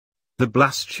The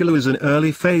blastula is an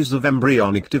early phase of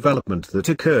embryonic development that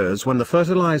occurs when the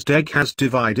fertilized egg has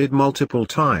divided multiple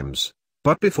times,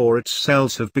 but before its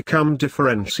cells have become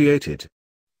differentiated.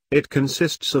 It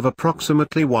consists of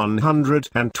approximately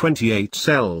 128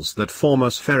 cells that form a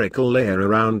spherical layer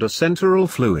around a central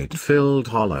fluid-filled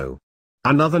hollow.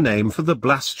 Another name for the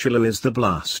blastula is the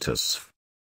blastosphere.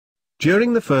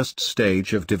 During the first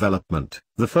stage of development,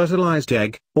 the fertilized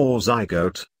egg, or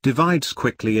zygote, divides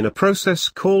quickly in a process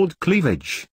called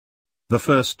cleavage. The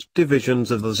first divisions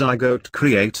of the zygote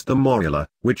create the morula,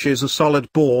 which is a solid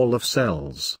ball of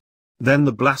cells. Then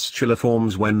the blastula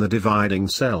forms when the dividing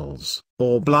cells,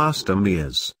 or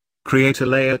blastomeres, create a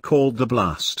layer called the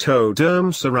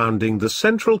blastoderm surrounding the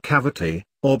central cavity,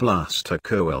 or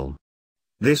blastocoel.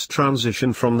 This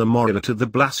transition from the morula to the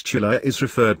blastula is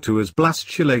referred to as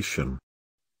blastulation.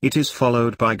 It is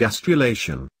followed by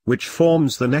gastrulation, which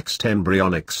forms the next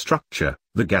embryonic structure,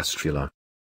 the gastrula.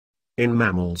 In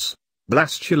mammals,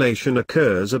 blastulation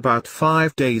occurs about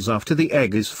 5 days after the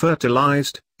egg is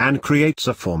fertilized, and creates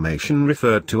a formation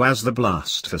referred to as the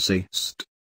blastocyst.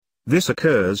 This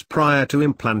occurs prior to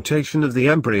implantation of the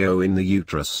embryo in the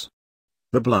uterus.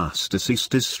 The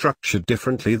blastocyst is structured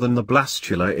differently than the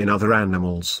blastula in other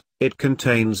animals. It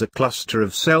contains a cluster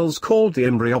of cells called the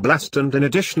embryoblast and an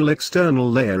additional external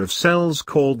layer of cells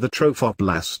called the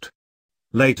trophoblast.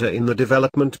 Later in the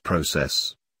development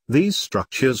process, these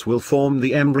structures will form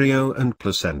the embryo and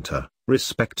placenta,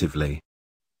 respectively.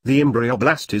 The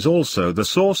embryoblast is also the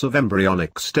source of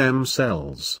embryonic stem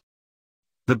cells.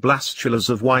 The blastulas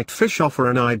of whitefish offer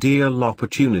an ideal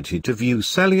opportunity to view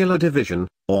cellular division,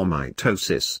 or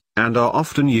mitosis, and are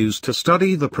often used to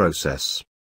study the process.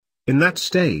 In that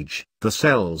stage, the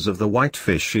cells of the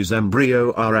whitefish's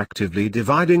embryo are actively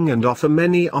dividing and offer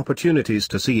many opportunities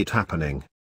to see it happening.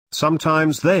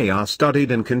 Sometimes they are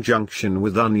studied in conjunction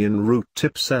with onion root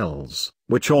tip cells,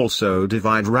 which also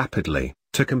divide rapidly,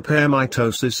 to compare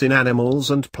mitosis in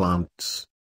animals and plants.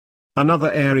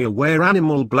 Another area where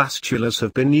animal blastulas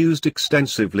have been used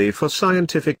extensively for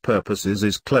scientific purposes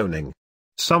is cloning.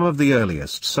 Some of the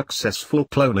earliest successful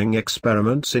cloning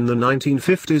experiments in the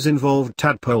 1950s involved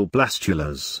tadpole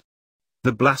blastulas.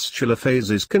 The blastula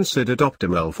phase is considered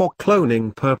optimal for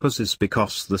cloning purposes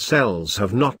because the cells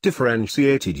have not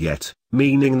differentiated yet,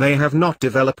 meaning they have not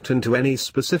developed into any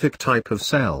specific type of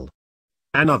cell.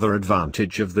 Another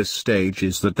advantage of this stage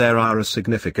is that there are a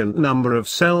significant number of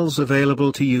cells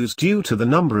available to use due to the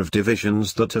number of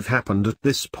divisions that have happened at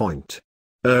this point.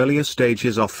 Earlier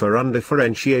stages offer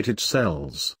undifferentiated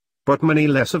cells, but many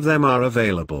less of them are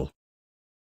available.